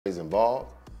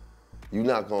involved, you're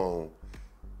not going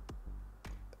to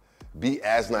be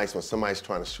as nice when somebody's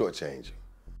trying to shortchange you.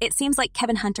 It seems like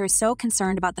Kevin Hunter is so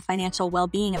concerned about the financial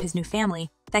well-being of his new family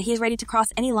that he is ready to cross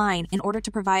any line in order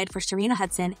to provide for Sharina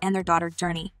Hudson and their daughter,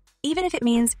 Journey, even if it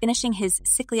means finishing his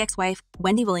sickly ex-wife,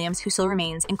 Wendy Williams, who still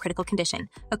remains in critical condition,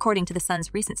 according to the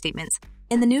Sun's recent statements.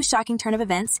 In the new shocking turn of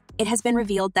events, it has been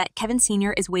revealed that Kevin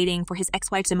Sr. is waiting for his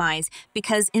ex-wife's demise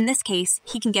because, in this case,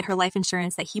 he can get her life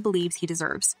insurance that he believes he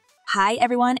deserves. Hi,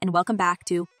 everyone, and welcome back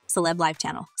to Celeb Live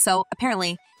Channel. So,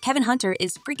 apparently, Kevin Hunter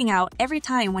is freaking out every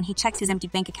time when he checks his empty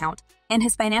bank account, and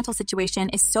his financial situation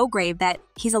is so grave that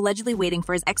he's allegedly waiting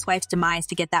for his ex-wife's demise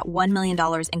to get that $1 million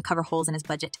and cover holes in his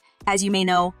budget. As you may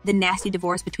know, the nasty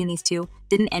divorce between these two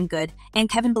didn't end good, and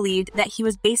Kevin believed that he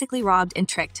was basically robbed and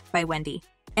tricked by Wendy.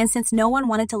 And since no one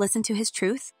wanted to listen to his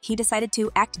truth, he decided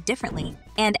to act differently.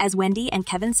 And as Wendy and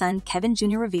Kevin's son, Kevin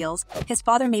Jr. reveals, his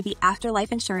father may be after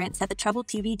life insurance that the troubled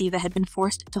TV diva had been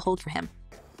forced to hold for him.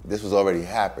 This was already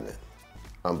happening,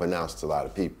 unbeknownst to a lot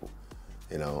of people.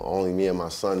 Only me and my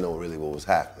son know really what was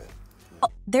happening.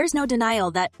 There's no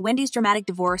denial that Wendy's dramatic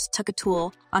divorce took a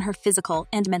toll on her physical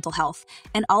and mental health,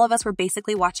 and all of us were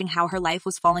basically watching how her life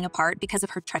was falling apart because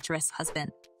of her treacherous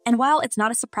husband. And while it's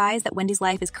not a surprise that Wendy's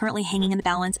life is currently hanging in the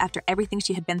balance after everything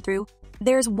she had been through,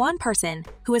 there's one person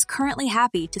who is currently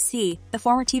happy to see the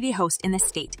former TV host in this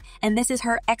state, and this is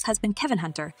her ex-husband Kevin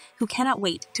Hunter, who cannot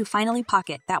wait to finally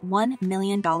pocket that $1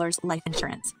 million life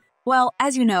insurance. Well,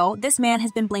 as you know, this man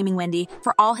has been blaming Wendy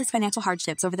for all his financial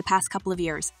hardships over the past couple of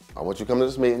years. I want you to come to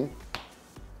this meeting,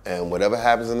 and whatever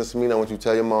happens in this meeting, I want you to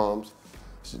tell your moms,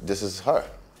 this is her.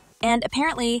 And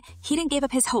apparently, he didn't give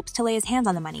up his hopes to lay his hands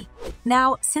on the money.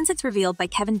 Now, since it's revealed by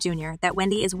Kevin Jr. that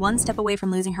Wendy is one step away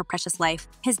from losing her precious life,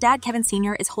 his dad, Kevin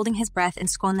Sr., is holding his breath and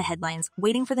scrolling the headlines,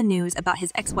 waiting for the news about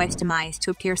his ex-wife's demise to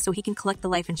appear so he can collect the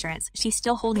life insurance she's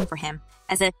still holding for him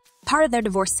as a part of their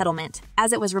divorce settlement.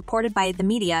 As it was reported by the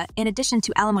media, in addition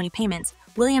to alimony payments,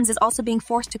 Williams is also being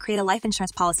forced to create a life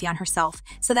insurance policy on herself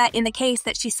so that in the case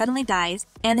that she suddenly dies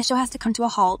and the show has to come to a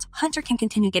halt, Hunter can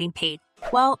continue getting paid.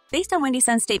 Well, based on Wendy's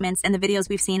son's statements and the videos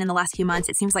we've seen in the last few months,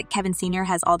 it seems like Kevin Sr.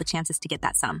 has all the chances to get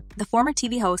that sum. The former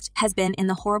TV host has been in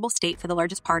the horrible state for the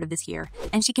largest part of this year,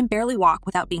 and she can barely walk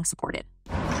without being supported.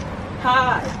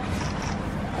 Hi.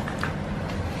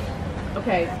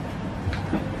 Okay.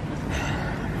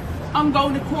 I'm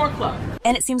going to Core Club.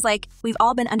 And it seems like we've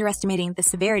all been underestimating the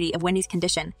severity of Wendy's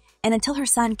condition. And until her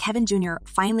son, Kevin Jr.,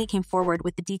 finally came forward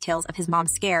with the details of his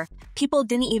mom's scare, people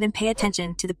didn't even pay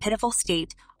attention to the pitiful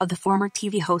state of the former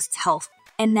TV host's health.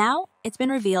 And now, it's been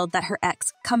revealed that her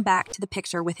ex come back to the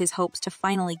picture with his hopes to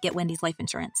finally get Wendy's life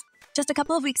insurance. Just a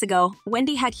couple of weeks ago,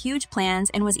 Wendy had huge plans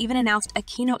and was even announced a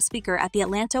keynote speaker at the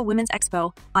Atlanta Women's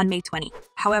Expo on May 20.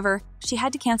 However, she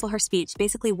had to cancel her speech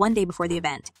basically one day before the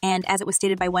event, and as it was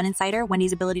stated by one insider,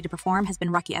 Wendy's ability to perform has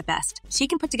been rocky at best. She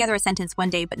can put together a sentence one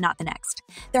day but not the next.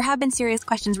 There have been serious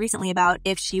questions recently about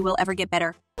if she will ever get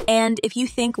better. And if you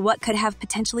think what could have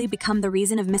potentially become the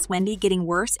reason of Miss Wendy getting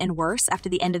worse and worse after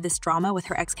the end of this drama with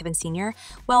her ex Kevin Sr.,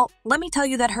 well, let me tell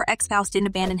you that her ex-spouse didn't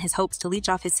abandon his hopes to leech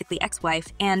off his sickly ex-wife,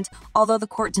 and although the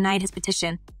court denied his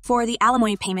petition for the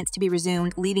alimony payments to be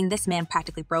resumed, leaving this man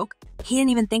practically broke, he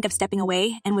didn't even think of stepping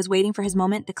away and was waiting for his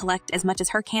moment to collect as much as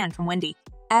her can from Wendy.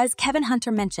 As Kevin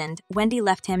Hunter mentioned, Wendy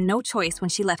left him no choice when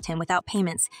she left him without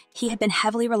payments he had been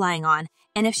heavily relying on,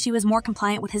 and if she was more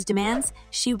compliant with his demands,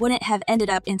 she wouldn't have ended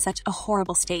up in such a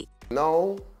horrible state.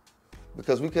 No,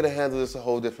 because we could have handled this a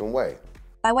whole different way.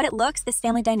 By what it looks, this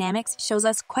family dynamics shows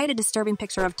us quite a disturbing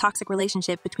picture of toxic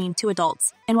relationship between two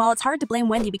adults. And while it's hard to blame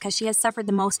Wendy because she has suffered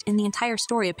the most in the entire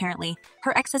story apparently,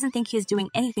 her ex doesn't think he is doing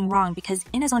anything wrong because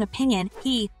in his own opinion,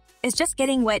 he is just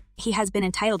getting what he has been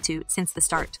entitled to since the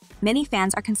start. Many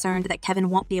fans are concerned that Kevin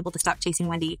won't be able to stop chasing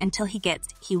Wendy until he gets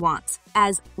he wants.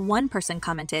 As one person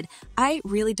commented, "I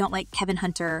really don't like Kevin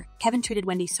Hunter. Kevin treated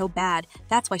Wendy so bad,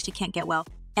 that's why she can't get well."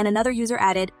 And another user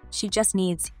added, "She just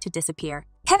needs to disappear."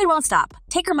 Kevin won't stop.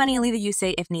 Take her money and leave the use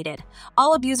if needed.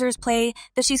 All abusers play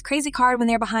the she's crazy card when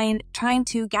they're behind trying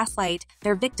to gaslight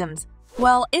their victims.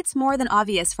 Well, it's more than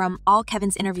obvious from all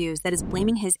Kevin's interviews that is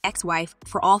blaming his ex-wife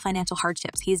for all financial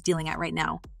hardships he is dealing at right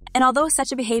now. And although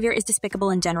such a behavior is despicable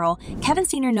in general, Kevin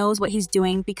Sr. knows what he's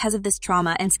doing because of this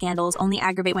trauma and scandals only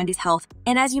aggravate Wendy's health.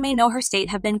 And as you may know, her state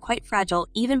have been quite fragile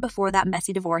even before that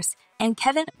messy divorce. And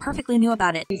Kevin perfectly knew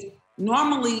about it.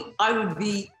 Normally, I would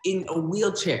be in a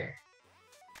wheelchair.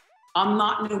 I'm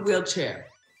not in a wheelchair.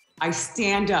 I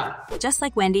stand up. Just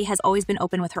like Wendy has always been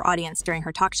open with her audience during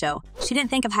her talk show, she didn't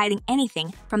think of hiding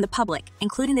anything from the public,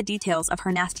 including the details of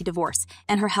her nasty divorce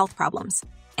and her health problems.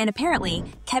 And apparently,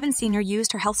 Kevin Sr.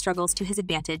 used her health struggles to his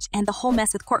advantage, and the whole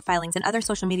mess with court filings and other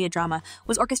social media drama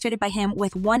was orchestrated by him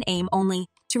with one aim only: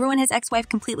 to ruin his ex-wife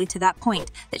completely to that point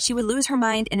that she would lose her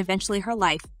mind and eventually her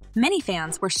life. Many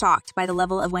fans were shocked by the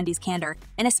level of Wendy's candor,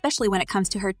 and especially when it comes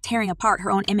to her tearing apart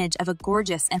her own image of a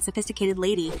gorgeous and sophisticated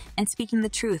lady and speaking the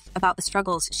truth about the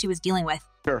struggles she was dealing with.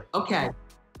 Sure. Okay.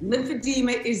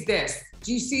 Lymphedema is this.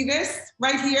 Do you see this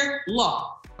right here?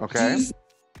 Look. Okay.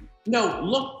 No,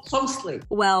 look closely.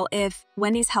 Well, if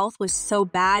Wendy's health was so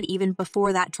bad even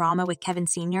before that drama with Kevin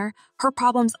Sr., her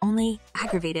problems only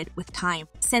aggravated with time.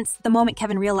 Since the moment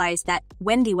Kevin realized that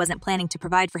Wendy wasn't planning to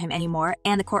provide for him anymore,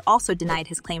 and the court also denied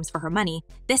his claims for her money,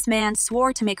 this man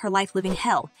swore to make her life living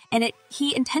hell, and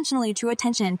he intentionally drew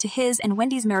attention to his and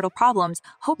Wendy's marital problems,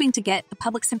 hoping to get the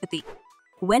public sympathy.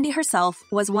 Wendy herself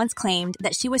was once claimed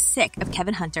that she was sick of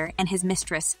Kevin Hunter and his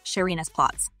mistress, Sharina's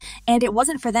plots. And it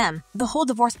wasn't for them, the whole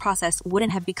divorce process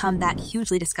wouldn't have become that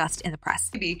hugely discussed in the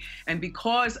press. And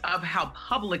because of how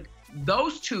public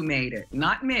those two made it,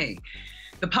 not me,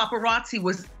 the paparazzi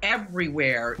was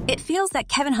everywhere. It feels that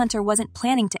Kevin Hunter wasn't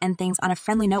planning to end things on a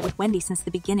friendly note with Wendy since the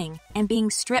beginning, and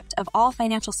being stripped of all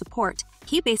financial support,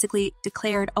 he basically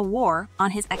declared a war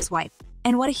on his ex-wife.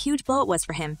 And what a huge blow it was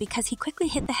for him, because he quickly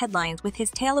hit the headlines with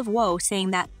his tale of woe saying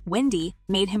that Wendy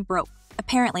made him broke.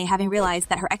 Apparently, having realized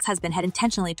that her ex-husband had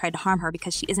intentionally tried to harm her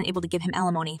because she isn't able to give him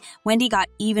alimony, Wendy got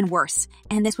even worse,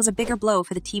 and this was a bigger blow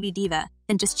for the TV diva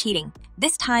than just cheating.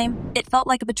 This time, it felt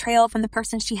like a betrayal from the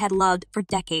person she had loved for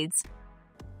decades.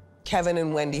 Kevin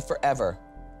and Wendy forever.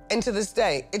 And to this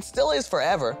day, it still is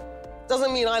forever.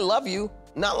 Doesn't mean I love you.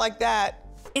 Not like that.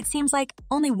 It seems like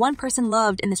only one person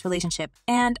loved in this relationship,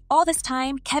 and all this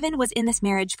time, Kevin was in this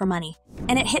marriage for money.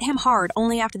 And it hit him hard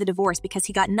only after the divorce because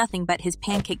he got nothing but his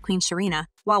pancake queen Sharina,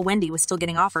 while Wendy was still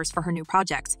getting offers for her new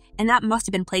projects, and that must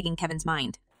have been plaguing Kevin's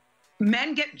mind.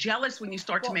 Men get jealous when you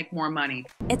start to make more money.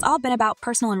 It's all been about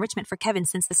personal enrichment for Kevin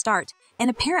since the start, and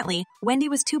apparently, Wendy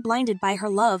was too blinded by her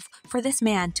love for this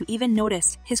man to even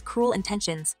notice his cruel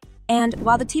intentions. And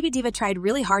while the TV diva tried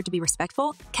really hard to be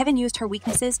respectful, Kevin used her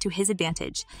weaknesses to his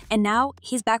advantage. And now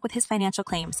he's back with his financial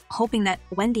claims, hoping that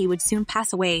Wendy would soon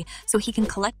pass away so he can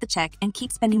collect the check and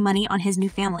keep spending money on his new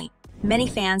family. Many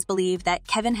fans believe that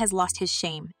Kevin has lost his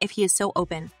shame if he is so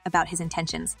open about his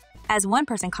intentions. As one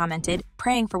person commented,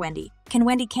 praying for Wendy, can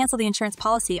Wendy cancel the insurance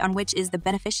policy on which is the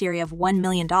beneficiary of $1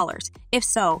 million? If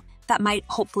so, that might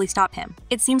hopefully stop him.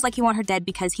 It seems like you want her dead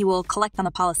because he will collect on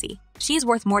the policy. She's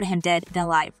worth more to him dead than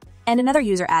alive. And another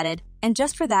user added, and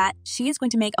just for that, she is going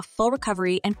to make a full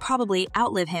recovery and probably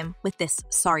outlive him with this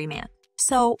sorry man.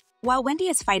 So, while Wendy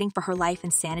is fighting for her life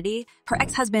and sanity, her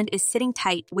ex-husband is sitting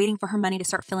tight, waiting for her money to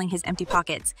start filling his empty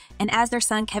pockets. And as their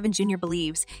son Kevin Jr.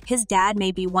 believes, his dad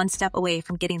may be one step away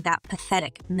from getting that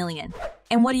pathetic $1 million.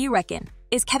 And what do you reckon?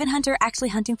 Is Kevin Hunter actually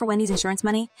hunting for Wendy's insurance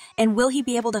money? And will he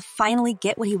be able to finally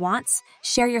get what he wants?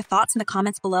 Share your thoughts in the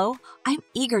comments below. I'm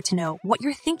eager to know what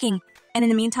you're thinking. And in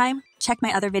the meantime, check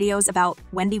my other videos about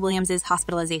Wendy Williams'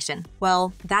 hospitalization.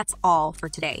 Well, that's all for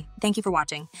today. Thank you for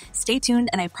watching. Stay tuned,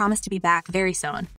 and I promise to be back very soon.